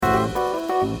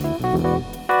Hello,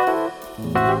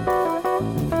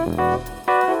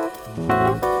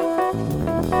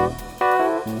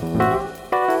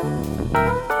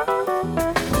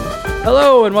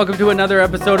 and welcome to another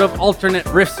episode of Alternate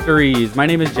Riffsteries. My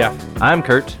name is Geoff. I'm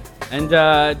Kurt. And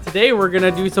today we're going to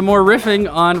do some more riffing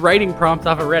on writing prompts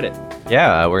off of Reddit.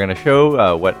 Yeah, we're going to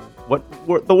show what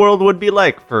the world would be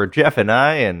like for Geoff and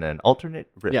I in an alternate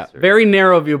riff. Yeah, very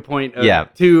narrow viewpoint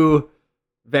of two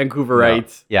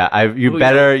Vancouverites. Yeah, you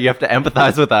have to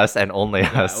empathize with us and only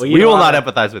us. Well, we will not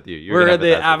empathize with you. We're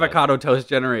the avocado toast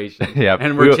generation. Yeah,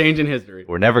 and we're changing history.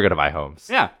 We're never going to buy homes.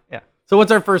 Yeah. So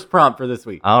what's our first prompt for this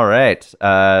week? All right.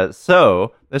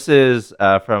 So this is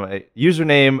from a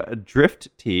username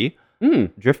DriftT.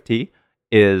 DriftT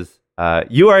is,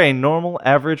 you are a normal,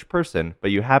 average person, but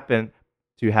you happen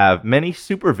to have many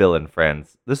supervillain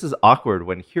friends. This is awkward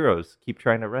when heroes keep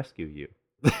trying to rescue you.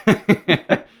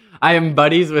 I am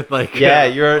buddies with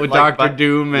you're with Doctor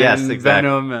Doom and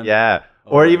Venom. And,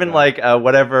 or even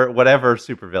whatever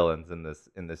supervillains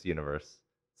in this universe.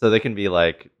 So they can be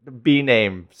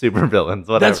B-name supervillains.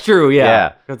 Whatever. That's true.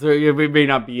 Yeah. Because we may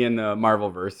not be in the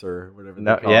Marvelverse or whatever.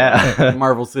 It.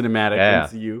 Marvel Cinematic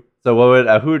MCU.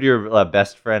 So who would your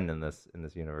best friend in this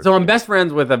universe? So I'm best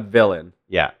friends with a villain.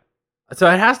 Yeah. So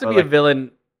it has to be a villain.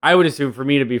 I would assume for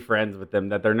me to be friends with them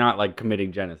that they're not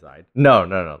committing genocide.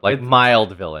 No. It's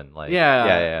mild villain. Well,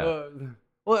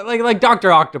 like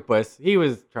Dr. Octopus, he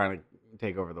was trying to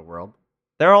take over the world.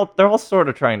 They're all sort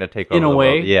of trying to take over in a the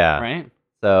way. World. Yeah. Right.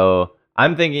 So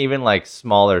I'm thinking even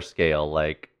smaller scale,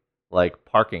 like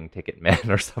parking ticket man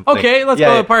or something. Okay, let's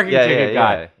go with parking ticket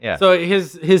guy. Yeah. So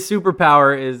his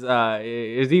superpower is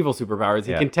evil superpowers.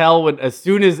 He can tell as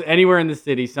soon as anywhere in the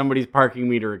city somebody's parking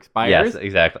meter expires. Yes,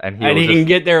 exactly. And he can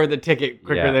get there with the ticket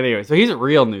quicker than anyway. So he's a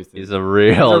real nuisance. He's a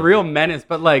real menace,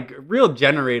 but real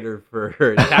generator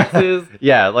for taxes.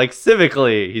 Yeah,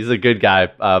 civically, he's a good guy.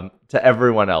 To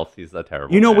everyone else, he's a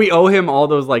terrible man. We owe him all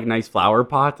those nice flower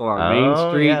pots along Main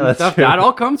Street and stuff. True. That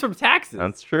all comes from taxes.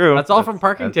 That's true. That's all from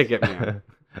parking ticket man.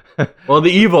 Well, the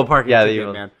evil parking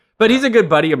ticket man. But he's a good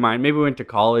buddy of mine. Maybe we went to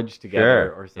college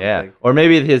together or something. Yeah. Or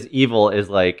maybe his evil is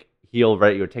he'll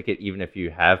write you a ticket even if you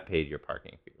have paid your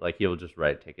parking fee. He'll just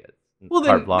write tickets. Well,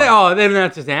 then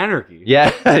that's just anarchy.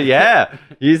 Yeah.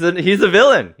 He's a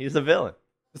villain. He's a villain.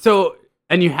 So,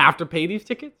 and you have to pay these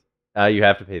tickets? You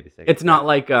have to pay these tickets. It's not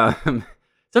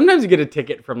sometimes you get a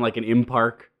ticket from an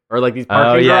in-park or these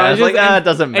parking garages. It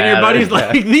doesn't matter. And your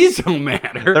buddy's these don't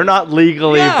matter. They're not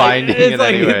legally binding in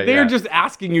any way. They're just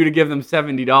asking you to give them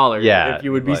 $70 if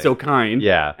you would be so kind.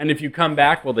 Yeah. And if you come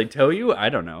back, will they tow you? I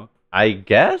don't know. I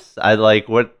guess.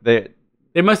 What they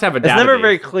must have a database. It's never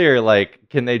very clear,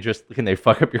 can they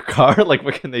fuck up your car?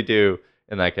 What can they do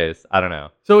in that case? I don't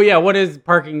know. So what is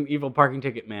evil parking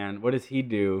ticket man? What does he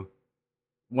do?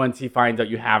 Once he finds out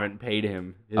you haven't paid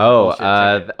him. Then he'll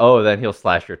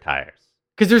slash your tires.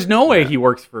 Because there's no way he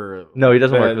works for. No, he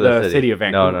doesn't work for the city of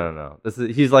Vancouver. No.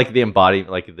 He's the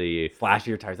embodiment, the slash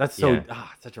your tires. That's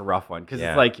such a rough one because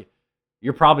it's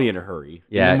you're probably in a hurry.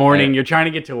 In the morning, you're trying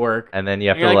to get to work, and then you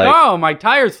have to oh, my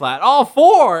tire's flat. All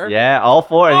four. Yeah, all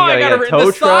four. And you gotta get a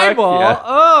tow truck. Sidewall.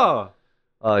 Yeah.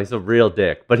 Oh, he's a real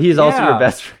dick, but he's also your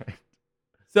best friend.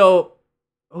 So.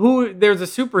 There's a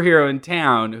superhero in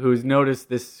town who's noticed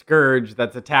this scourge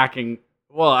that's attacking,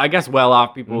 I guess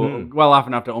well-off people, well off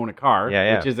enough to own a car,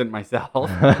 which isn't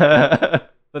myself. But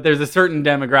there's a certain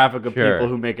demographic of people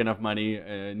who make enough money,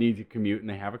 need to commute, and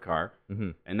they have a car. Mm-hmm.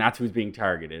 And that's who's being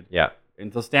targeted. Yeah.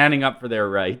 And so standing up for their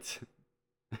rights,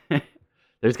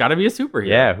 there's got to be a superhero.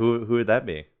 Yeah, who would that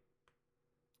be?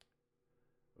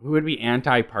 Who would be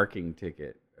anti-parking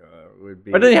ticket?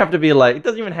 But it doesn't have to be it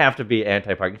doesn't even have to be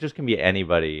anti-parking. It just can be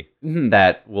anybody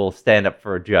that will stand up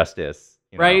for justice.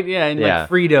 Right? Yeah, and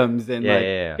freedoms and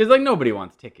because nobody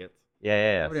wants tickets.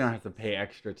 Yeah. Nobody don't have to pay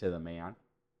extra to the man.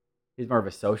 He's more of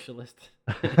a socialist.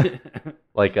 Would it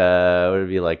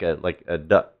be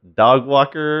a dog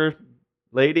walker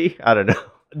lady? I don't know.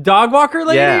 Dog walker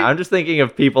lady? Yeah, I'm just thinking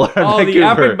of people. The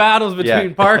epic battles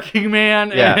between parking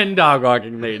man and dog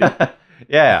walking lady.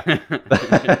 Yeah.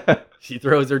 She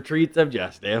throws her treats of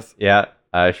justice. Yeah.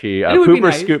 She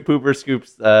pooper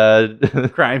scoops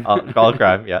crime. Call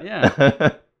crime. Yeah.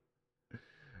 Yeah.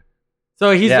 So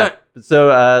he's not.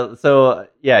 So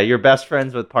you're best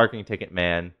friends with parking ticket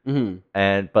man,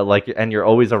 and you're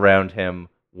always around him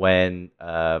when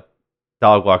dog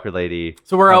walker lady.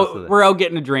 So we're out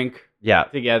getting a drink. Yeah.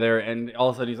 Together, and all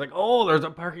of a sudden he's like, "Oh, there's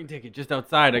a parking ticket just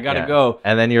outside. I gotta go."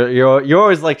 And then you're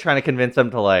always trying to convince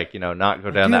him to not go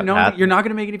down that path. You're not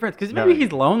gonna make any friends because maybe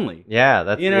he's lonely. Yeah,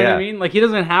 that's what I mean. He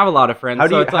doesn't have a lot of friends.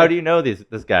 How do you know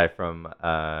this guy from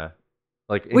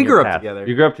Like we grew up together.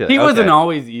 You grew up together. He wasn't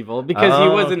always evil because he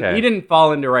wasn't. Okay. He didn't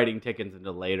fall into writing tickets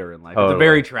until later in life. It's a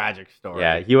very tragic story.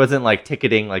 Yeah, he wasn't like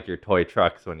ticketing like your toy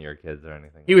trucks when you were kids or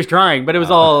anything. He was trying, but it was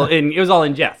all in. It was all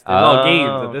in jest. It was all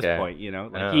games at this point. You know,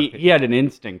 like he had an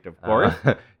instinct, of course,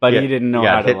 but he didn't know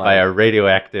how to. Got hit by a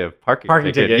radioactive parking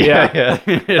ticket. Yeah.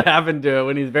 It happened to him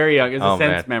when he was very young. It's a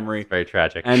sense memory. It's very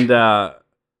tragic. And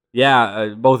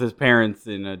both his parents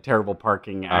in a terrible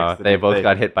parking accident. They both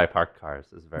got hit by parked cars.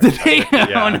 It's very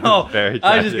tragic. Oh no! Very tragic.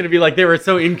 I was just gonna be like, they were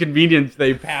so inconvenienced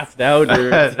they passed out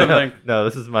or something. No,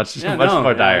 this is much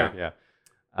more dire. Yeah.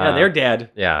 Yeah, they're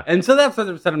dead. Yeah. And so that's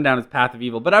what set him down his path of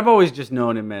evil. But I've always just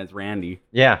known him as Randy.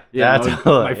 Yeah. That's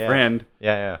my friend.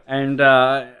 Yeah. And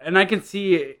I can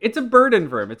see it's a burden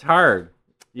for him. It's hard.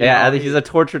 I think he's a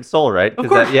tortured soul, right? Of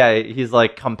course. He's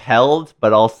like compelled,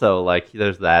 but also like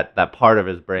there's that part of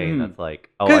his brain that's like,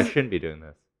 I shouldn't be doing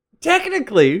this.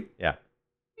 Technically,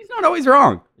 he's not always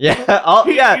wrong. Yeah.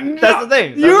 That's the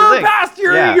thing. You're past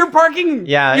your parking.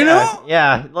 Yeah. You know.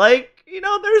 Yeah. Like.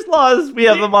 There's laws. We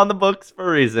have them on the books for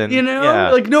a reason.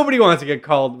 Like nobody wants to get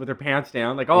called with their pants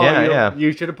down. Like,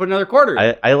 you should have put another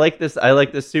quarter. I like this. I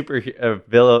like this supervillain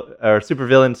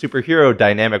superhero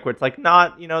dynamic where it's like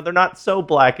not. They're not so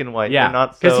black and white. Yeah, they're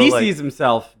not because he sees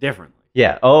himself differently.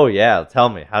 Yeah. Oh yeah. Tell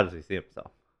me, how does he see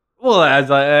himself? Well, as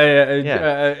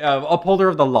a upholder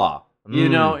of the law.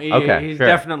 He's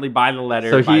definitely by the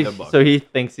letter, by the book. So he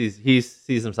thinks he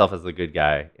sees himself as the good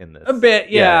guy in this. A bit,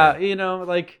 yeah.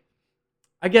 Like.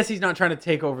 I guess he's not trying to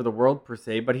take over the world per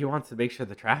se, but he wants to make sure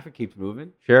the traffic keeps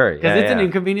moving. Sure, because it's an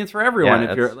inconvenience for everyone.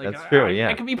 Yeah, if you're like, that's true.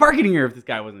 I could be parking here if this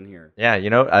guy wasn't here. Yeah,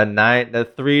 a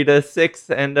 3 to 6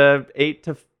 and a 8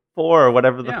 to 4 or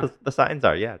whatever the signs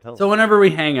are. Yeah, totally. So whenever we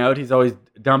hang out, he's always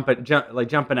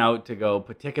jumping out to go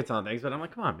put tickets on things. But I'm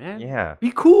like, come on, man. Yeah,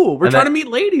 be cool. We're trying to meet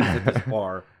ladies at this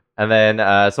bar. And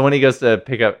then, so when he goes to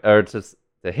pick up or to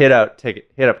hit up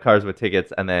cars with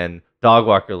tickets, and then dog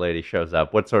walker lady shows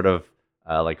up, what sort of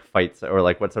fights or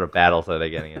like what sort of battles are they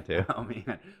getting into? Oh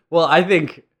man. Well, I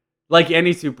think like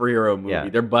any superhero movie,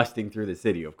 they're busting through the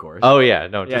city, of course. Oh yeah,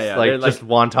 no, just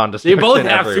wanton destruction. They both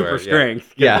have everywhere. super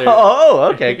strength. Yeah.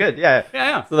 Oh, okay, good. Yeah.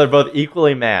 Yeah. So they're both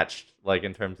equally matched, like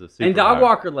in terms of super. And dog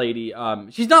walker lady,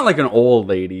 she's not like an old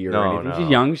lady or anything. No. She's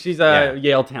young. She's a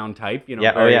Yale Town type.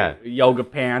 Yoga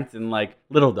pants and like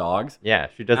little dogs. Yeah,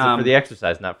 she does it for the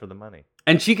exercise, not for the money.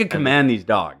 And she could command these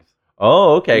dogs.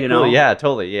 Oh, okay, cool. Yeah,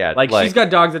 totally. Yeah, like she's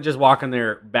got dogs that just walk on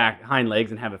their hind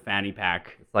legs and have a fanny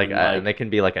pack. It's and they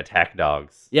can be like attack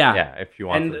dogs. Yeah, if you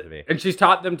want them to be. And she's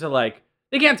taught them to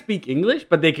they can't speak English,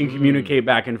 but they can communicate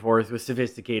back and forth with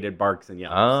sophisticated barks and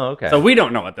yells. Oh, okay. So we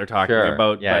don't know what they're talking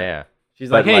about. Yeah. She's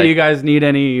like, hey, do you guys need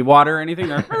any water or anything?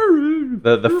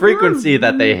 The frequency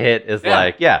that they hit is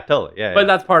totally. Yeah. But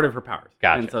that's part of her powers.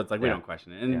 Gotcha. And so it's like, we don't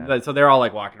question it. And so they're all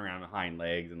like walking around with hind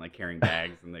legs and like carrying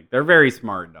bags and like, they're very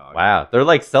smart dogs. Wow. They're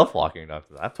like self-walking dogs.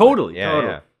 That's totally.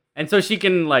 Yeah. And so she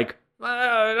can like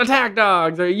attack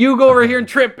dogs, or you go over here and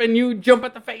trip and you jump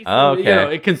at the face. Oh, okay.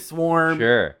 And, it can swarm.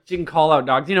 Sure. She can call out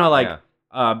dogs.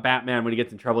 Batman, when he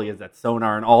gets in trouble, he has that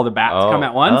sonar and all the bats come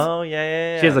at once. Oh,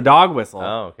 yeah. She has a dog whistle.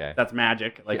 Oh, okay. That's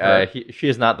magic. She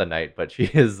is not the night, but she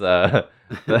is the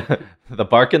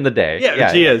bark in the day.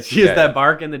 Yeah, she is. She is that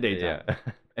bark in the daytime.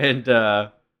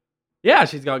 Yeah. And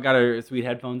she's got her sweet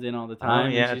headphones in all the time. Oh,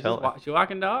 yeah, she's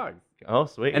walking dogs. Oh,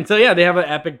 sweet. And so they have an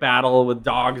epic battle with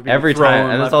dogs being every thrown time,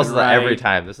 and it's also every right.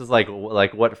 time. This is like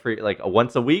what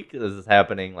once a week? Is this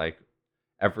happening like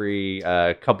every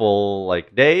couple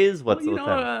days? What's the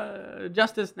time?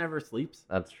 Justice never sleeps.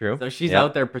 That's true. So she's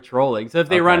out there patrolling. So if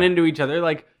they run into each other,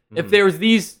 if there's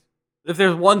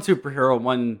one superhero and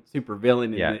one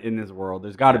supervillain in this world,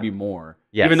 there's got to be more.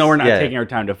 Yes. Even though we're not taking our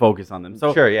time to focus on them.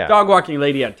 So sure, dog walking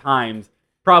lady at times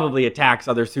probably attacks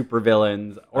other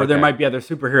supervillains, or there might be other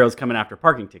superheroes coming after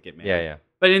Parking Ticket Man. Yeah.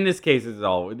 But in this case, it's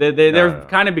all they're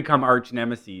kind of become arch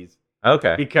nemesis.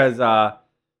 Okay. Because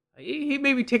he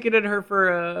maybe ticketed her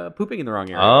for pooping in the wrong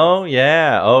area. Oh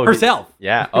yeah. Oh, herself.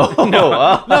 Yeah. Oh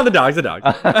no, the dog's a dog.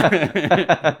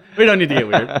 We don't need to get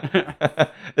weird.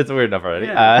 It's weird enough already.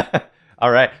 Yeah. All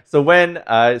right. So when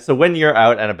you're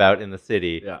out and about in the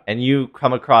city and you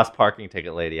come across Parking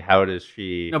Ticket Lady, how does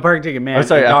she? No, Parking Ticket Man. I'm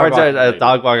sorry,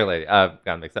 Dog Walker Lady.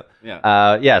 Got mixed up.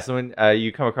 Yeah. So when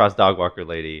you come across Dog Walker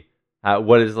Lady,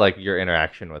 what is like your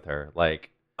interaction with her?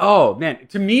 Like, oh man,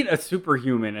 to meet a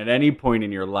superhuman at any point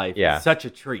in your life is such a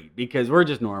treat because we're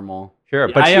just normal. Sure,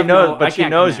 but she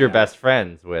knows you're best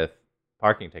friends with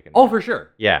Parking Ticket Man. Oh, for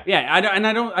sure. Yeah.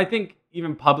 I think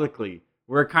even publicly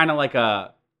we're kind of like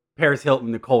a Paris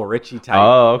Hilton, Nicole Richie type.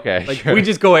 Oh, okay. We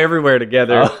just go everywhere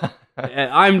together.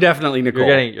 I'm definitely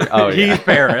Nicole. He's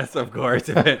Paris, of course.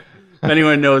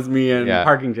 anyone knows me and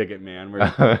Parking Ticket Man,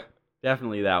 we're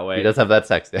definitely that way. He does have that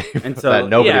sex tape, and so that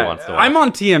nobody wants to watch. I'm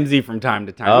on TMZ from time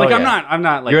to time. I'm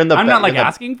not like I'm not like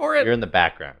asking for it. You're in the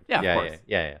background. Yeah, of course.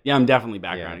 Yeah. I'm definitely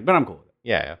backgrounding, but I'm cool with it.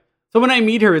 Yeah. So when I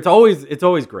meet her, it's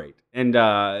always great, and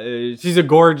she's a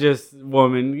gorgeous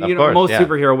woman. Most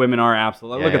superhero women are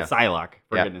absolutely. Look at Psylocke,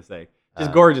 for goodness sake,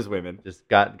 just gorgeous women. Just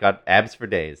got abs for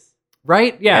days.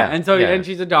 Right? Yeah. And so and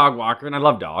she's a dog walker, and I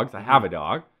love dogs. I have a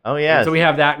dog. Oh yeah. And so we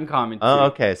have that in common too. Oh,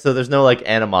 okay. So there's no like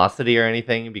animosity or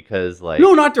anything because like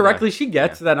no, not directly. She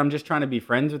gets that I'm just trying to be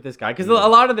friends with this guy because a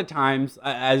lot of the times,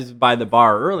 as by the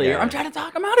bar earlier, I'm trying to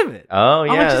talk him out of it. Oh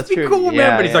yeah, I'm like, that's just be true. cool,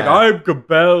 man. But he's like, I'm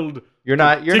compelled. You're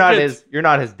not his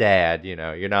dad.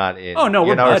 You're not in. Oh no,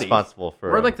 you're not buddies. Responsible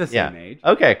for. We're like the same age.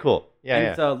 Okay, cool. Yeah,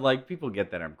 and so like people get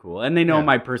that I'm cool, and they know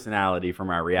my personality from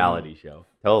our reality show.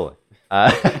 Totally.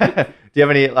 Do you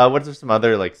have any? What's some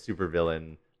other like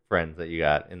supervillain friends that you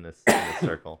got in this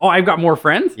circle? Oh, I've got more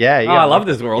friends. Yeah. I love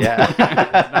this world. Yeah.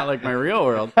 It's not like my real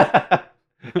world.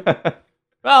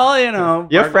 Well,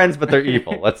 you have friends, but they're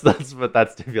evil. That's what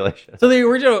that stipulation. So the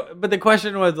original, but the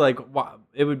question was like,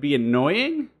 it would be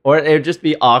annoying, or it would just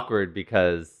be awkward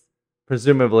because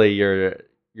presumably you're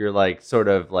like sort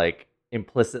of like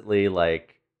implicitly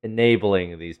like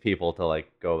enabling these people to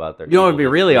like go about their. It would be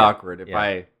really awkward if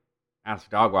I asked a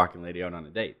dog walking lady out on a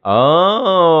date.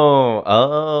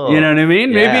 Oh. You know what I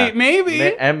mean? Yeah.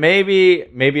 Maybe. And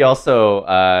maybe also,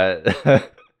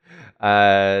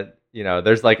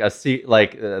 there's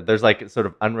like there's like sort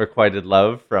of unrequited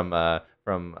love from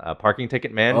Parking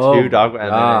Ticket Man to dog.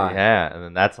 And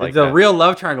then that's like it's a real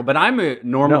love triangle. But I'm a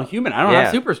normal human. I don't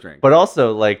have super strength. But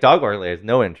also, like dog walking lady has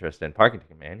no interest in Parking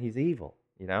Ticket Man. He's evil.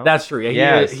 That's true.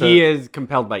 Yeah, he is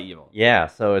compelled by evil. Yeah,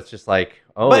 so it's just like,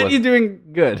 but he's doing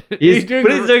good. He's doing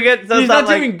good. So he's not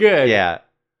doing good. Yeah,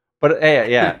 but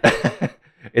yeah,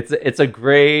 it's a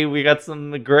gray. We got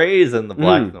some grays in the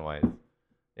blacks and the whites.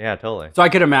 Yeah, totally. So I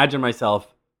could imagine myself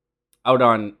out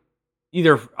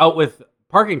with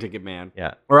Parking Ticket Man,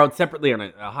 or out separately on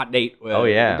a hot date with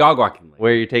a dog walking lady.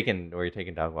 Where are you taking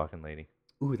dog walking lady?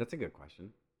 Ooh, that's a good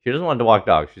question. She doesn't want to walk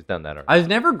dogs. She's done that already. I was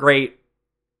never great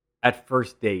at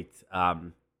first dates,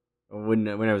 when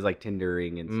I was like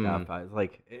Tindering and stuff, I was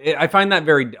like, I find that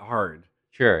very hard.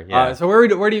 Sure, yeah. So where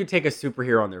do you take a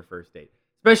superhero on their first date?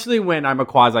 Especially when I'm a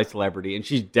quasi-celebrity, and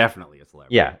she's definitely a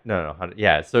celebrity. Yeah, no,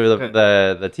 yeah. So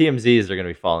the TMZs are going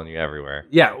to be following you everywhere.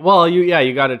 Yeah, well,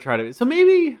 you got to try to. So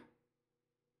maybe,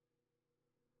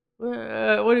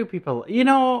 what do people?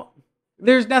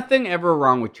 There's nothing ever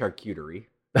wrong with charcuterie.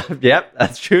 Yep,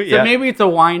 that's true. So maybe it's a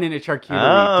wine and a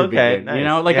charcuterie to begin.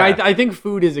 Nice. I think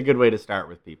food is a good way to start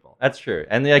with people. That's true,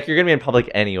 and like you're gonna be in public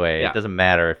anyway. It doesn't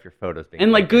matter if your photo's being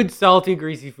and like good salty,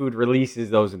 greasy food releases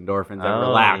those endorphins that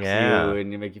relax you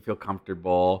and make you feel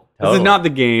comfortable. Totally. This is not the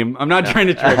game. I'm not trying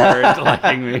to trick her into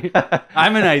liking me.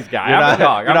 I'm a nice guy. I'm a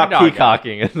dog. You're not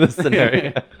peacocking in this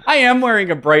scenario. I am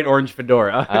wearing a bright orange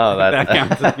fedora. Oh, that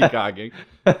counts as peacocking.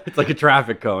 It's like a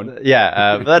traffic cone.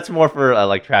 Yeah, but that's more for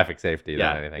like traffic safety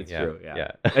than anything. It's true.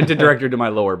 Yeah. And to direct her to my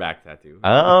lower back tattoo.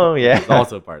 Oh, yeah. It's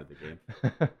also part of the game.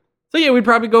 So yeah, we'd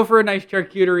probably go for a nice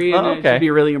charcuterie, and she'd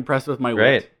be really impressed with my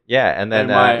wit. Yeah, and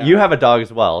then you have a dog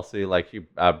as well, so you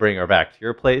bring her back to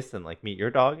your place and like meet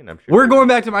your dog, and I'm sure we're going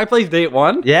back to my place date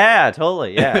one. Yeah,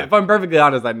 totally. Yeah. If I'm perfectly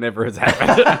honest, that never has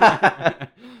happened.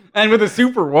 And with a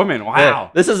superwoman, wow. Yeah,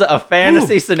 this is a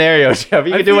fantasy scenario, Geoff.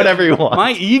 You can do whatever you want.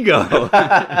 My ego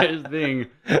is being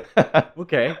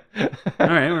okay. All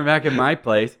right, we're back at my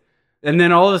place, and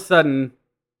then all of a sudden,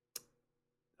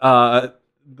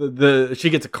 she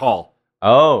gets a call.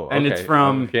 Oh, and it's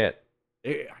from shit.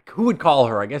 Who would call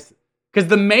her? I guess because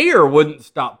the mayor wouldn't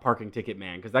stop Parking Ticket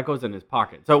Man because that goes in his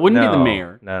pocket. So it wouldn't be the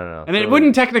mayor. No. And it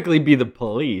wouldn't technically be the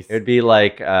police. It would be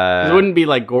like it wouldn't be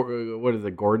like what is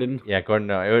it, Gordon? Yeah, Gordon.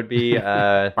 No, it would be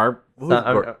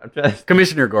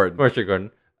Commissioner Gordon. Commissioner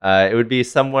Gordon. It would be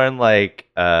someone like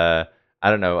I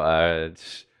don't know.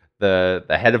 The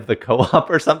head of the co-op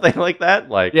or something like that.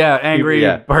 Like angry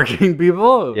parking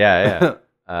people. Yeah.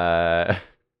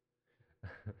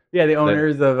 Yeah, the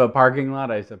owners of a parking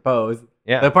lot, I suppose.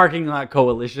 Yeah, the parking lot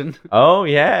coalition. Oh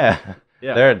yeah.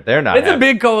 They're not. It's a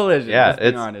big coalition. Yeah,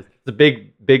 let's be honest. It's a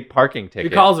big parking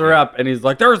ticket. He calls her up and he's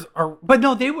like, but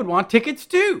no, they would want tickets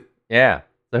too. Yeah.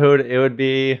 So it would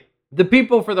be the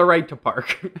people for the right to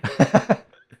park.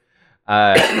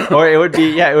 Or it would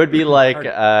be like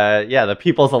the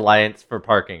People's Alliance for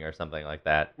Parking or something like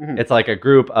that. Mm-hmm. It's like a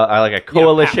group, like a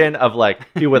coalition of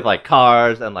like people with like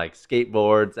cars and like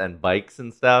skateboards and bikes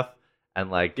and stuff, And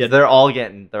like they're all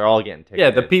getting tickets.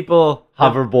 Yeah, the people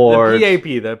hoverboards,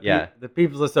 the PAP, the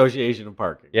People's Association of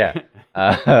Parking. Yeah,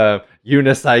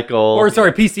 unicycle, or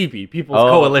sorry, PCP, People's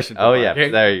Coalition. Oh yeah,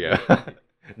 there you go.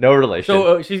 No relation.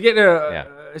 So she's getting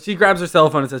she grabs her cell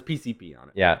phone and says PCP on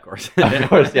it. Yeah, of course,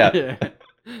 yeah.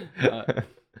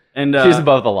 And she's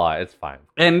above the law. It's fine.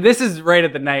 And this is right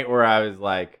at the night where I was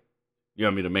like, "You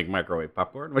want me to make microwave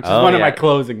popcorn?" Which is one of my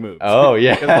closing moves. Oh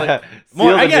yeah,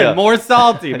 like, more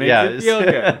salty makes you feel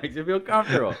good, makes you feel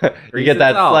comfortable. You get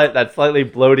that slightly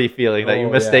bloaty feeling that you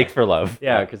mistake for love.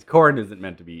 Yeah, because corn isn't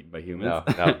meant to be eaten by humans.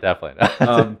 No, definitely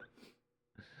not.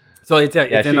 So it's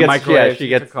in the microwave. She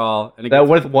gets a call, and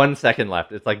with 1 second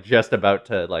left. It's like just about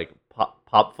to like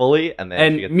pop fully, and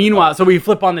then. And meanwhile, so we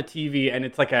flip on the TV, and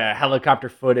it's like a helicopter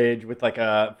footage with like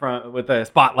with a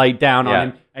spotlight down on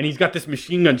him, and he's got this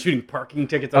machine gun shooting parking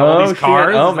tickets on all these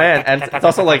cars. Oh man, and it's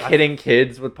also like hitting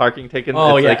kids with parking tickets.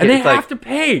 Oh yeah, and they have to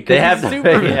pay. They have to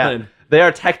pay. Yeah. They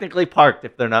are technically parked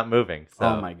if they're not moving. So.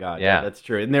 Oh my god, yeah, that's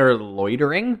true. And they're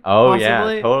loitering. Oh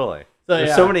possibly. Yeah, totally. So,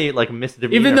 there's so many like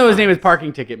misdemeanor. Even though his name is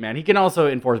Parking Ticket Man, he can also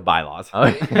enforce bylaws. Oh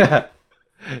yeah.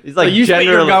 He's like you spit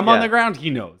your gum on the ground. He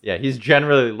knows. Yeah, he's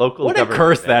generally local. What a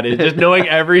curse that is! Just knowing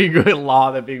every good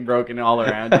law that's being broken all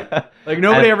around you. Like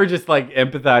nobody ever just like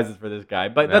empathizes for this guy,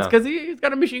 but that's because he's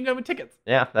got a machine gun with tickets.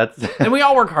 Yeah, that's. And we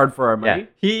all work hard for our money.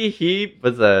 Yeah. He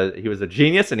was a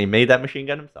genius, and he made that machine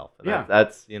gun himself. And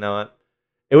that's you know what.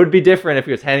 It would be different if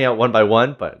he was handing out one by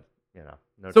one, but you know.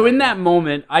 No so in that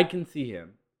moment, I can see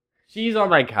him. She's on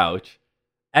my couch,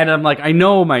 and I'm like, I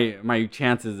know my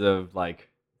chances of like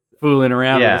fooling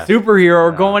around with a superhero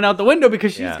are going out the window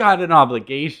because she's got an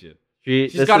obligation.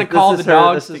 She's got to call the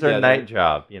dogs. This is her night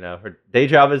job. You know, her day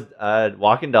job is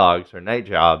walking dogs. Her night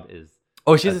job is.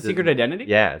 Oh, she has a secret identity?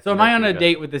 Yeah. So am I on a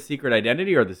date with the secret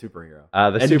identity or the superhero?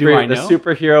 The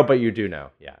superhero, but you do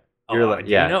know. Yeah.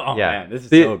 Man, this is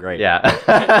so great.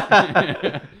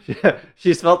 Yeah.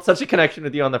 She's felt such a connection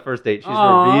with you on the first date. She's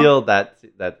revealed that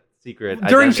secret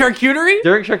during charcuterie.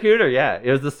 During charcuterie, yeah, it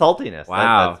was the saltiness.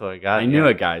 Wow, that's what I got. I knew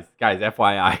it, guys.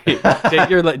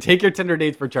 FYI, take your Tinder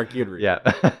dates for charcuterie. Yeah,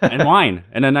 and wine,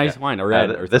 and a nice wine, a red.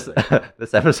 Or this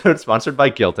episode sponsored by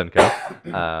Guilt & Co.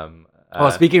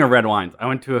 Speaking of red wines, I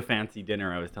went to a fancy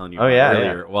dinner I was telling you about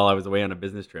earlier while I was away on a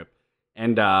business trip,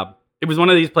 and it was one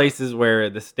of these places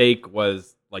where the steak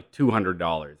was like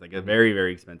 $200, like a very,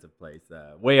 very expensive place,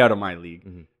 way out of my league.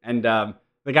 Mm-hmm. And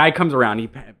the guy comes around, he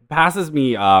passes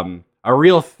me a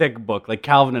real thick book, like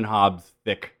Calvin and Hobbes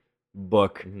thick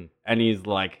book, and he's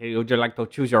like, "Hey, would you like to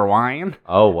choose your wine?"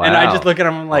 Oh wow! And I just look at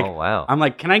him, I'm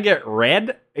like, "Can I get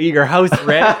red? Your house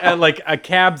red, and like a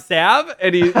cab sav?"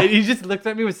 And he just looks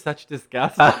at me with such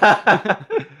disgust.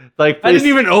 Like, I didn't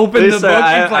even open the book.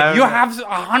 He's like, "You have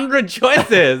 100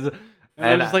 choices."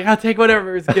 And I'm just like, I'll take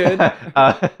whatever is good.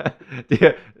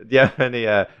 Do you have any?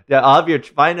 I'll have your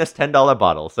finest $10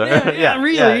 bottle. So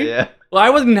really. Yeah. Well, I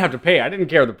wasn't have to pay. I didn't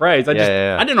care the price. I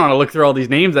didn't want to look through all these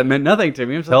names that meant nothing to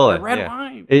me. I'm just like, red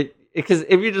wine. Because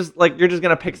if you're just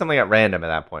gonna pick something at random at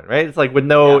that point, right? It's like with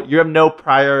you have no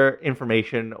prior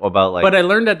information about like. But I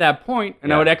learned at that point,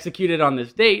 and I would execute it on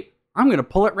this date. I'm going to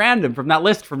pull at random from that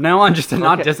list from now on just to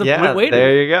not disappoint waiting.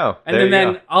 There you go. And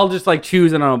then I'll just like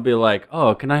choose and I'll be like,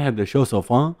 "Oh, can I have the show so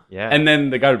far?" Yeah. And then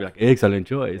the guy will be like, "Excellent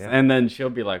choice." Yeah. And then she'll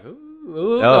be like, "Ooh."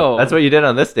 Oh, that's what you did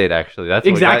on this date, actually. That's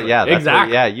exactly.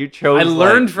 Exactly. You chose. I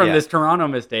learned from this Toronto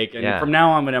mistake, and from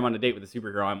now on, when I'm on a date with a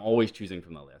superhero, I'm always choosing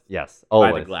from the list. Yes,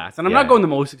 always. By the glass, and I'm not going the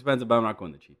most expensive, but I'm not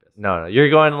going the cheapest. No, you're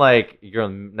going you're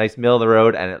on a nice middle of the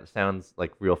road, and it sounds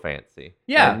like real fancy.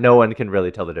 Yeah, and no one can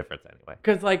really tell the difference anyway.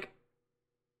 Because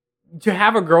to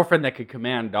have a girlfriend that could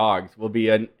command dogs will be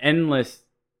an endless.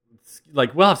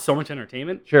 Like, we'll have so much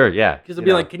entertainment. Sure, yeah. Because it'll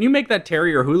be like, "Can you make that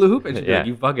terrier hula hoop?" And she'll be like,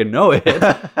 "You fucking know it."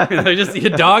 I just see a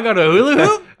dog on a hula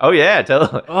hoop. Oh yeah,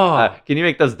 totally. Can you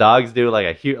make those dogs do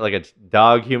like a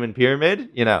dog human pyramid?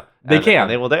 You know, they can. And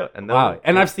they will do it.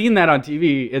 And I've seen that on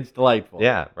TV. It's delightful.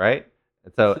 Yeah, right.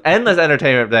 So endless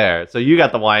entertainment there. So you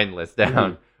got the wine list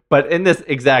down, but in this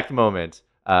exact moment.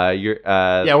 We're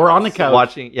on the couch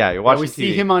watching. Yeah, you're watching. We TV.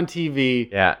 See him on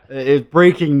TV. Yeah, it's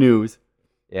breaking news.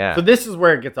 Yeah. So this is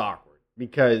where it gets awkward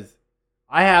because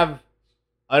I have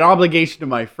an obligation to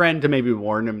my friend to maybe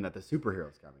warn him that the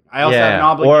superhero's coming. I also have an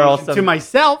obligation to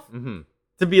myself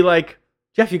to be like,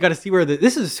 "Geoff, you got to see where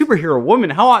this is a superhero woman.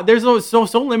 How there's so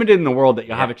limited in the world that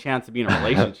you'll have a chance to be in a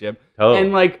relationship." Totally.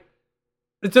 And like.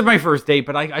 It's my first date,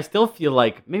 but I still feel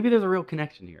like maybe there's a real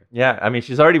connection here. Yeah, I mean,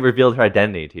 she's already revealed her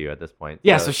identity to you at this point.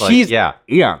 Yeah, so she's Anne.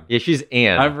 Yeah, she's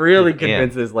Anne. I'm really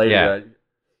convinced this lady. Yeah.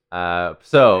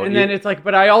 And then it's like,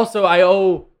 but I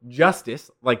owe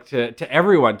justice, like to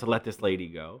everyone, to let this lady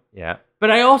go. Yeah.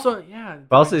 But I also,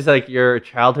 But also, he's like your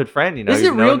childhood friend. You know, this is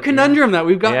a real conundrum that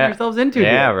we've gotten ourselves into.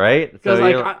 Yeah, here. Right. Because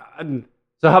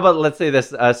so how about, let's say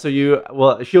this?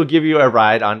 She'll give you a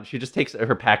ride on. She just takes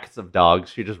her packets of dogs.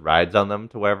 She just rides on them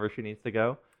to wherever she needs to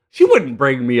go. She wouldn't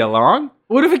bring me along.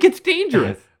 What if it gets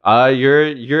dangerous?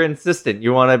 You're insistent.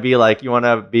 You want to be in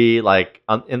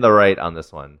the right on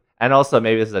this one. And also,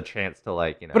 maybe this is a chance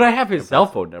to But I have his cell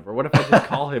phone number. What if I just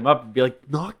call him up and be like,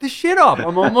 knock the shit off?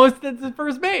 I'm almost at the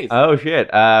first base. Oh,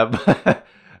 shit. How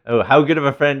good of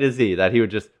a friend is he that he would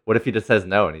just, what if he just says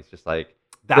no and he's just like,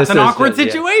 that's an awkward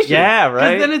situation. Yeah,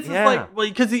 right? Because then it's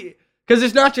just because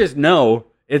it's not just no.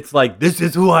 It's like, this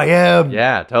is who I am.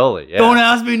 Yeah, totally. Yeah. Don't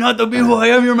ask me not to be who I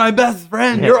am. You're my best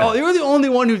friend. Yeah. You're the only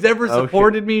one who's ever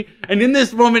supported me. And in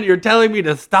this moment, you're telling me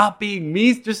to stop being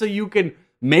me just so you can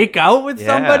make out with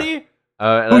somebody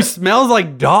who smells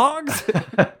like dogs?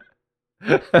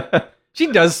 She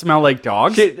does smell like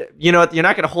dogs. You know what? You're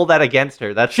not going to hold that against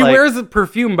her. She wears a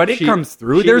perfume, but it comes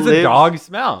through. There's a dog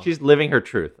smell. She's living her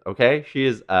truth, okay? She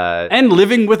is... and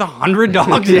living with 100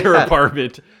 dogs in her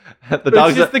apartment. The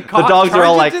dogs are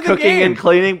all like cooking and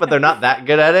cleaning, but they're not that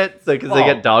good at it, so because they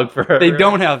get dog fur. They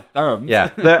don't have thumbs. Yeah,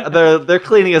 their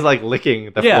cleaning is like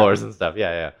licking the floors and stuff.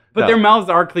 Yeah. But their mouths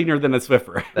are cleaner than a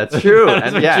Swiffer. That's true.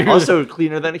 And also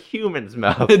cleaner than a human's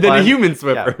mouth. Than a human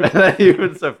Swiffer. Yeah, than a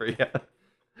human Swiffer, yeah.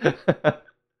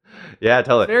 Yeah,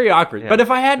 totally. It's very awkward. Yeah. But if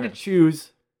I had to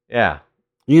choose... Yeah.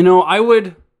 I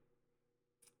would...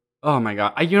 Oh my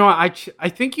God. I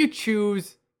think you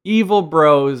choose evil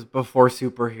bros before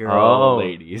superhero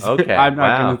ladies. Okay. I'm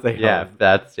not going to say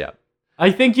Yeah.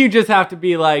 I think you just have to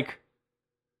be like...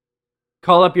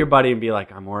 Call up your buddy and be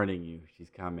like, I'm warning you. She's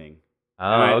coming.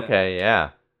 Oh, okay,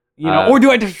 yeah. Or do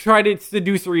I just try to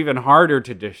seduce her even harder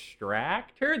to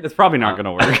distract her? That's probably not going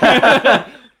to work.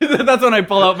 That's when I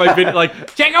pull out my video,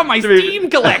 like, check out my Steam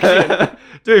collection. To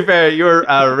be fair, you were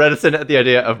reticent at the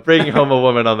idea of bringing home a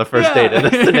woman on the first date in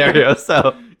this scenario,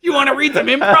 so... You want to read some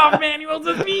improv manuals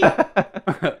with me?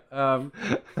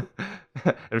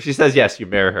 And if she says yes, you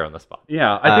marry her on the spot.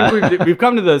 Yeah, I think we've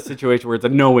come to the situation where it's a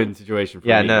no-win situation for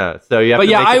me. Yeah, no. So you have to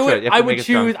make a choice. I would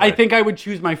choose. I think I would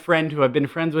choose my friend who I've been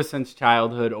friends with since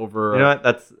childhood over. You know what?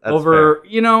 That's over.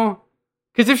 Fair.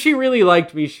 Because if she really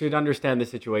liked me, she'd understand the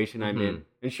situation I'm in,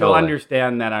 and she'll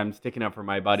understand that I'm sticking up for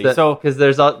my buddy. So because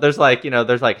there's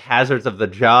hazards of the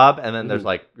job, and then there's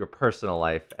like your personal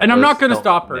life. And I'm not going to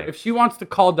stop her if she wants to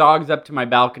call dogs up to my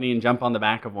balcony and jump on the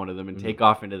back of one of them and take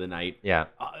off into the night. Yeah,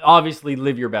 obviously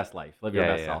live your best life, live your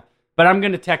best self. But I'm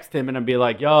going to text him and I'll be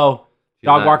like, "Yo,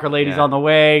 dog walker lady's on the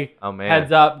way. Oh man,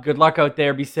 heads up. Good luck out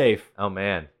there. Be safe." Oh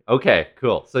man. Okay,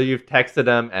 cool. So you've texted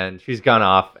him and she's gone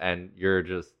off, and you're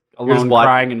just. Alone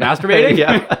crying and masturbating?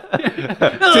 Yeah.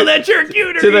 That's your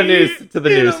cuter. To the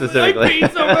news specifically. I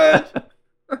paid so much.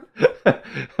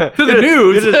 To the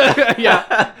news.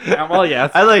 Yeah. Well,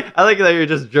 yes. I like that you're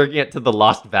just jerking it to the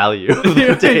lost value of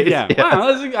the days. Yeah. Wow,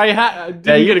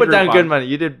 you put down good money.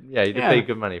 You did pay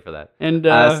good money for that. And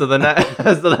so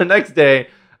the next day,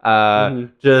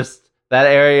 just that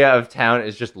area of town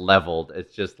is just leveled.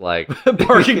 It's just like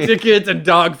parking tickets and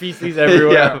dog feces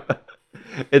everywhere. Yeah.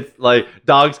 It's like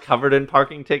dogs covered in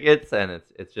parking tickets, and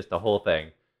it's just a whole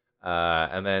thing.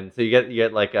 And then so you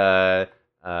get like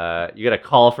you get a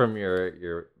call from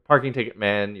your parking ticket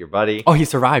man, your buddy. Oh, he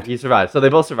survived. So they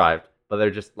both survived, but they're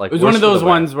just like. It was one of those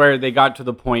ones where they got to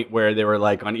the point where they were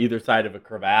like on either side of a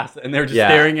crevasse, and they're just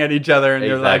staring at each other, and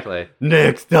they're like,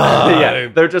 "Next time." Yeah,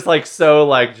 they're just like so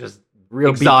like just.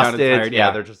 Real exhausted. Tired,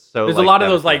 yeah, they're just so. There's a lot of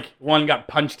those like one got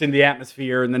punched in the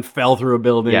atmosphere and then fell through a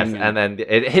building. Yes, and then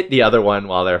it hit the other one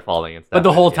while they're falling and stuff. But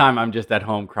the whole time I'm just at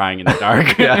home crying in the dark.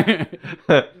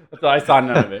 So I saw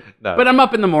none of it. No. But I'm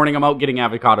up in the morning. I'm out getting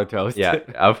avocado toast. Yeah,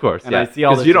 of course. And I see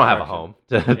all this. Because you don't have a home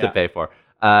to pay for.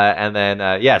 And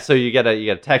then so you get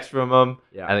a text from him,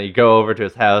 and then you go over to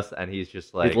his house, and he's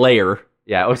just like his lair.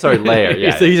 Yeah. Oh, sorry, lair.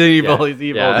 Yeah. So he's evil. He's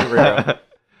evil. Yeah.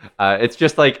 It's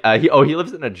just like he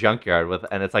lives in a junkyard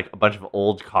and it's like a bunch of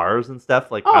old cars and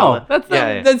stuff like.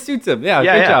 That suits him. Yeah,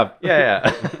 good job.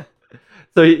 Yeah.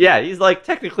 So he's like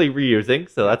technically reusing,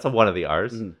 so that's one of the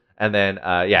R's. And then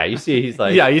you see he's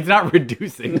like he's not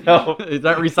reducing. No, he's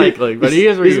not recycling, but he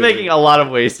is reusing. He's making a lot of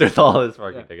waste with all his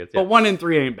parking tickets. But 1 in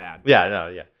 3 ain't bad.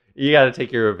 Yeah, you got to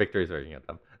take your victories where you can get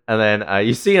them. And then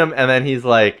you see him, and then he's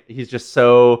just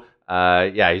so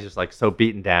he's just like so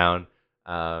beaten down.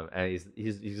 And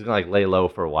he's gonna like lay low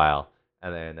for a while,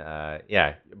 And then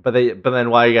but then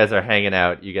while you guys are hanging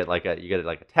out, you get like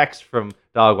a text from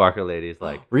dog walker ladies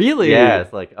like really? Yeah,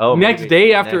 it's like next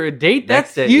day after a date.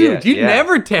 That's huge. You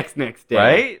never text next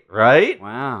day, right?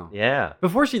 Wow. Yeah.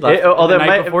 Before she left, the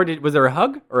night before, was there a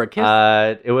hug or a kiss?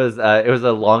 It was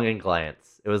a longing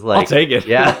glance. It was like I'll take it.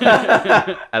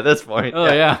 Yeah. At this point.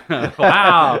 Oh yeah.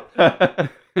 Wow.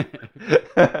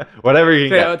 Whatever you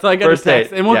can get. So I got a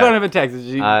text, and what kind of a text is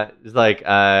she? It's like,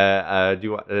 do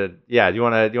you want? Do you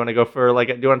want to go for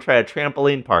do you want to try a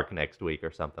trampoline park next week or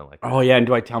something like that? Oh yeah, and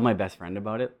do I tell my best friend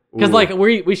about it? Because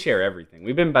we share everything.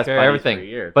 We've been best friends for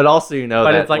years. But also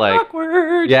but it's like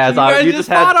awkward. Yeah, it's awkward.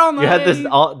 You had this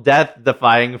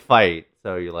death-defying fight,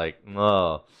 so you're like,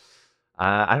 oh.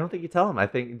 I don't think you tell him. I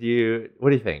think what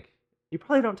do you think? You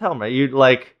probably don't tell him, right? You'd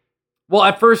like. Well,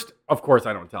 at first, of course,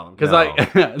 I don't tell him because I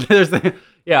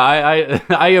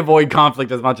avoid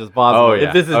conflict as much as possible. Oh, yeah.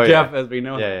 If this is Geoff as we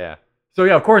know him. Yeah. So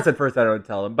yeah, of course, at first I don't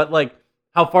tell him. But like,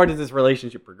 how far does this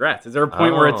relationship progress? Is there a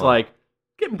point where it's like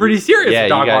getting pretty serious? Yeah,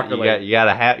 dog you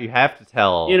have to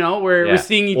tell. We're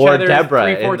seeing each other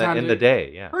Deborah 3-4 times in the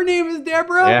day. Yeah, her name is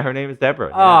Deborah. Yeah, her name is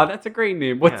Deborah. Oh, that's a great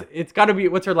name. It's got to be.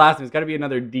 What's her last name? It's got to be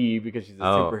another D because she's a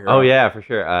superhero. Oh yeah, for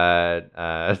sure.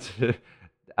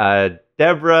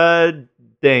 Deborah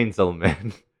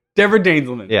Dainzelman. Deborah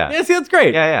Dainzelman. Yeah. See, that's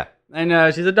great. Yeah.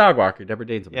 And she's a dog walker, Deborah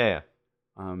Dainzelman. Yeah.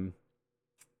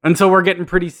 And so we're getting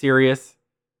pretty serious.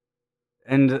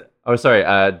 And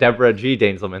Deborah G.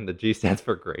 Dainzelman. The G stands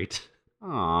for great.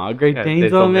 Aw, great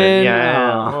Dainzelman.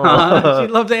 Yeah. She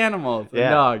loves animals and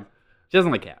dogs. She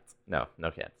doesn't like cats. No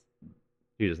cats.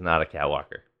 She is not a cat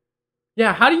walker.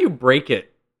 Yeah, how do you break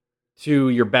it to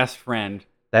your best friend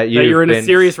that you're in a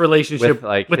serious relationship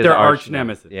with their arch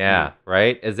nemesis? Yeah,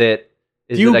 right? Do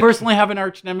you personally have an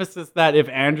arch nemesis that if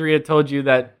Andrea told you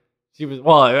that she was,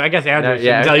 well, I guess Andrea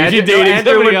shouldn't tell you she dated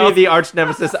Andrea somebody else. Would be the arch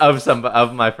nemesis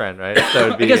of my friend, right? So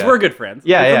it'd be, I guess we're good friends.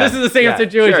 Yeah, so this is the same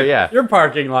situation. Sure, yeah. You're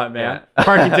parking lot man. Yeah.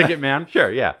 Parking ticket man.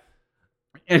 Sure, yeah.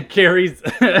 And Carrie's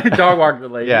dog walker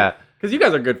lady. Yeah. Because you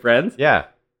guys are good friends. Yeah.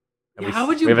 How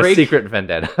would you break... We have a secret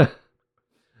vendetta.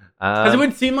 Because it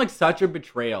would seem like such a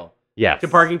betrayal. Yes. To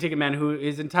parking ticket man, who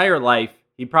his entire life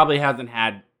he probably hasn't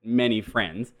had many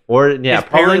friends, hasn't had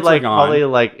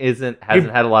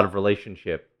a lot of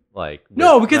relationship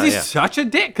because he's such a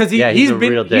dick. Because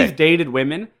he's dated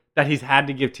women that he's had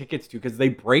to give tickets to because they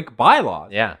break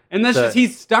bylaws. Yeah, and that's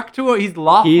he's stuck to it. He's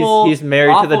lawful. He's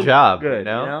married to the job. Good, you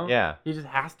know? Yeah, he just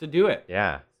has to do it.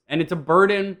 Yeah, and it's a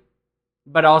burden,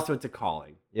 but also it's a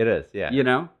calling. It is. Yeah,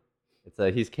 it's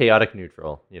he's chaotic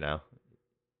neutral.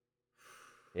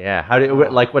 Yeah,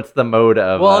 what's the mode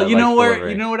of? Well, you know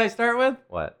what I start with?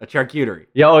 What? A charcuterie.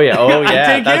 Oh yeah. I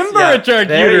take him for a charcuterie.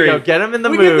 There you go. Get him in the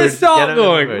mood. We get the salt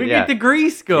going. We get the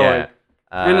grease going.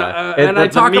 Yeah. And I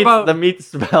talk about the meat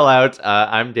spell out.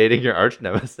 I'm dating your arch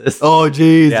nemesis. Oh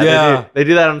geez, yeah. They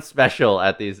do that on special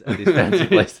at these fancy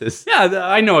places. Yeah,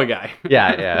 I know a guy.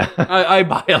 Yeah. I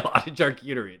buy a lot of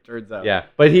charcuterie. It turns out. Yeah,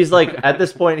 but he's at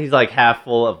this point he's half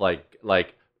full of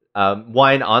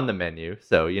wine on the menu.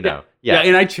 So Yeah,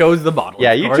 and I chose the bottle.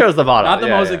 Yeah, you chose the bottle. Not the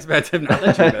most expensive, not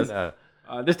the cheapest. No.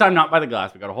 This time, not by the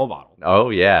glass. We got a whole bottle.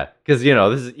 Oh yeah, because you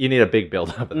need a big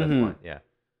build up at this point. Yeah,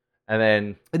 and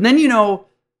then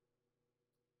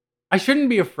I shouldn't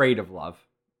be afraid of love.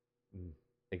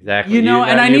 Exactly. And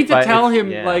I need to tell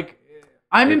him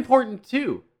I'm important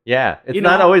too. Yeah, it's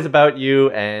not always about you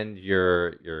and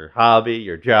your hobby,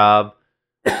 your job,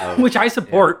 which I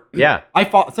support. Yeah,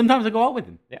 sometimes I go out with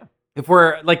him. Yeah.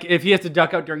 If he has to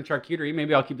duck out during charcuterie,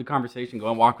 maybe I'll keep the conversation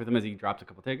going, walk with him as he drops a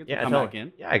couple tickets, come back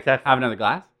in. Yeah, exactly. Have another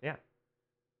glass. Yeah.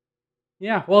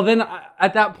 Yeah. Well, then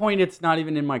at that point, it's not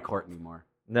even in my court anymore.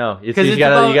 No, you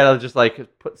gotta just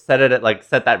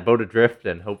set that boat adrift,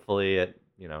 and hopefully it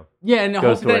Yeah, and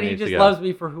hope that he just loves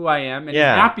me for who I am, and he's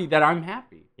happy that I'm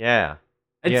happy. Yeah.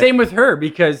 And same with her,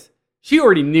 because she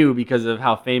already knew because of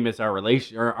how famous our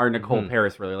Nicole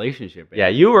Paris relationship is. Yeah,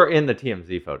 you were in the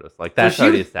TMZ photos. That's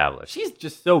already established. She's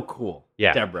just so cool.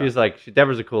 Yeah, Deborah.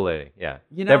 Deborah's a cool lady. Yeah,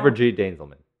 Deborah G.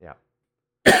 Dainzelman. Yeah,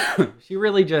 she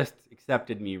really just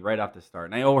accepted me right off the start,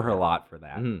 and I owe her a lot for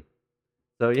that. Mm-hmm.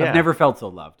 So yeah, I've never felt so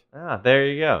loved. There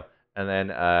you go. And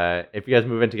then if you guys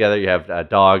move in together, you have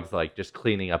dogs just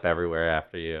cleaning up everywhere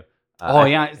after you.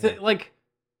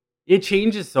 It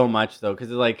changes so much though,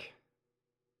 because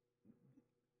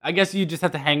I guess you just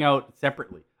have to hang out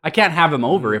separately. I can't have him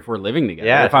over if we're living together.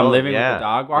 Yeah, if I'm living with the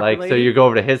dog walker lady. So you go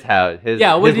over to his house, his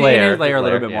lair a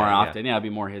little bit more often. Yeah, it'll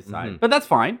be more his side. But that's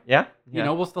fine. Yeah.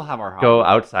 We'll still have our hobby. Go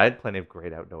outside. Plenty of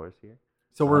great outdoors here.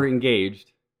 So we're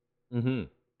engaged. Mm-hmm.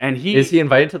 And is he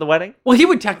invited to the wedding? Well, he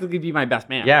would technically be my best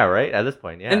man. Yeah, right. At this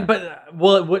point, yeah. It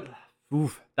would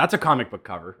Oof, that's a comic book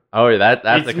cover. Oh, that's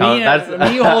it's that's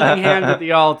me holding hands at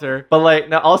the altar. But like,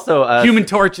 no, also Human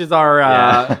Torch is our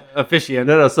officiant.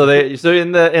 No. So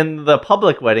in the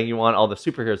public wedding, you want all the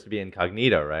superheroes to be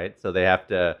incognito, right? So they have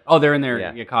to. Oh, they're in their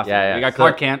costumes. Yeah. We got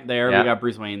Clark Kent there. We got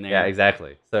Bruce Wayne there. Yeah,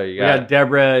 exactly. So we got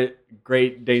Deborah,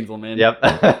 Great Daneselman.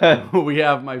 Yep. We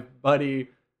have my buddy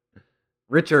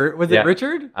Richard. Was it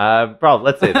Richard? Probably.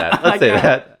 Let's say that. Let's say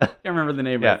that. I can't remember the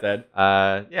name I said.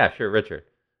 Yeah, sure, Richard.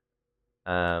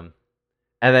 And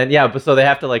then but so they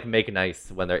have to like make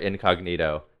nice when they're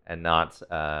incognito and not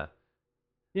they're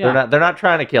not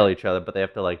trying to kill each other, but they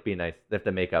have to like be nice. They have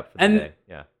to make up for the day.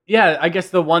 Yeah, I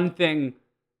guess the one thing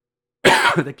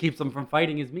that keeps them from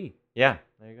fighting is me. Yeah,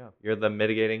 there you go. You're the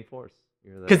mitigating force.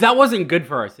 Because that wasn't good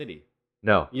for our city.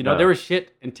 No, there was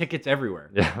shit and tickets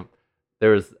everywhere. Yeah,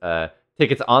 there was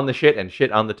tickets on the shit and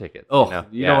shit on the tickets. Oh,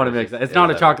 you know what it makes. It's not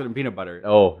a chocolate and peanut butter.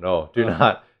 Oh no, do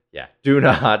not. Yeah, do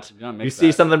not. You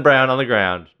see something brown on the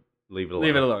ground, leave it alone.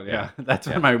 Leave it alone. Yeah, that's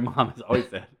what my mom has always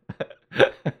said.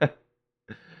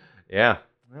 Yeah.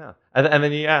 And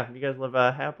then you guys live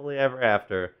happily ever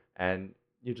after, and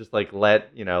you just like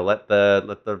let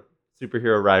the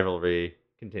superhero rivalry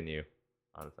continue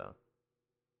on its own.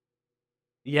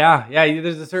 Yeah.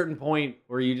 There's a certain point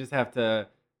where you just have to.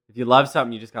 If you love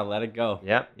something, you just gotta let it go.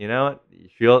 Yeah, you know what?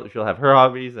 She'll have her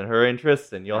hobbies and her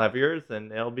interests, and you'll have yours,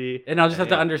 and it'll be. And I'll just have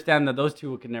to understand that those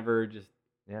two can never just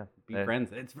be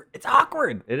friends. It's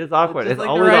awkward. It is awkward. It's like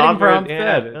always awkward.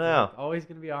 It's always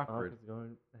gonna be awkward. All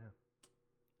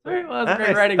right, well, that's a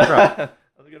great writing prompt. That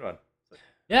was a good one.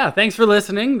 Yeah, thanks for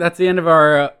listening. That's the end of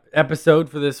our episode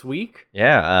for this week.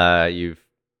 Yeah, you've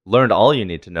learned all you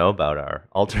need to know about our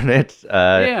alternate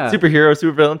superhero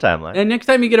supervillain timeline. And next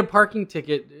time you get a parking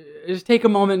ticket, just take a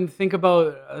moment and think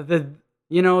about the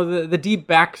deep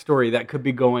backstory that could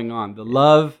be going on. The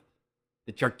love,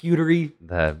 the charcuterie,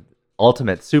 the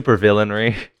ultimate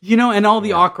supervillainry. And all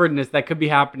the awkwardness that could be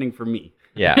happening for me.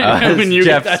 Yeah, when you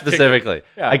Geoff specifically.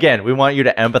 Yeah. Again, we want you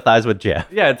to empathize with Geoff.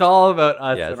 Yeah, it's all about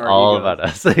us. Yeah, it's all about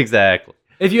us. Exactly.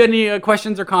 If you had any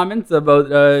questions or comments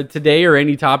about today or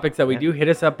any topics that we do, hit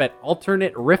us up at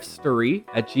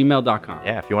alternateriffstory@gmail.com.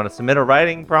 Yeah, if you want to submit a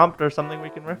writing prompt or something we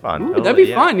can riff on. Ooh, that'd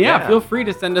be fun. Yeah, feel free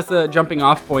to send us a jumping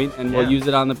off point, and we'll use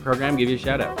it on the program, give you a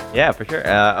shout out. Yeah, for sure.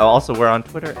 Also, we're on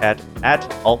Twitter at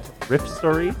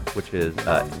altriffstory, which is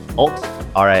alt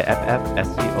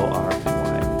RIFFSCORY.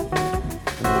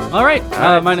 All right.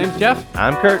 My name's Geoff.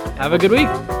 I'm Kurt. Have a good week.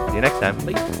 See you next time.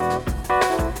 Bye.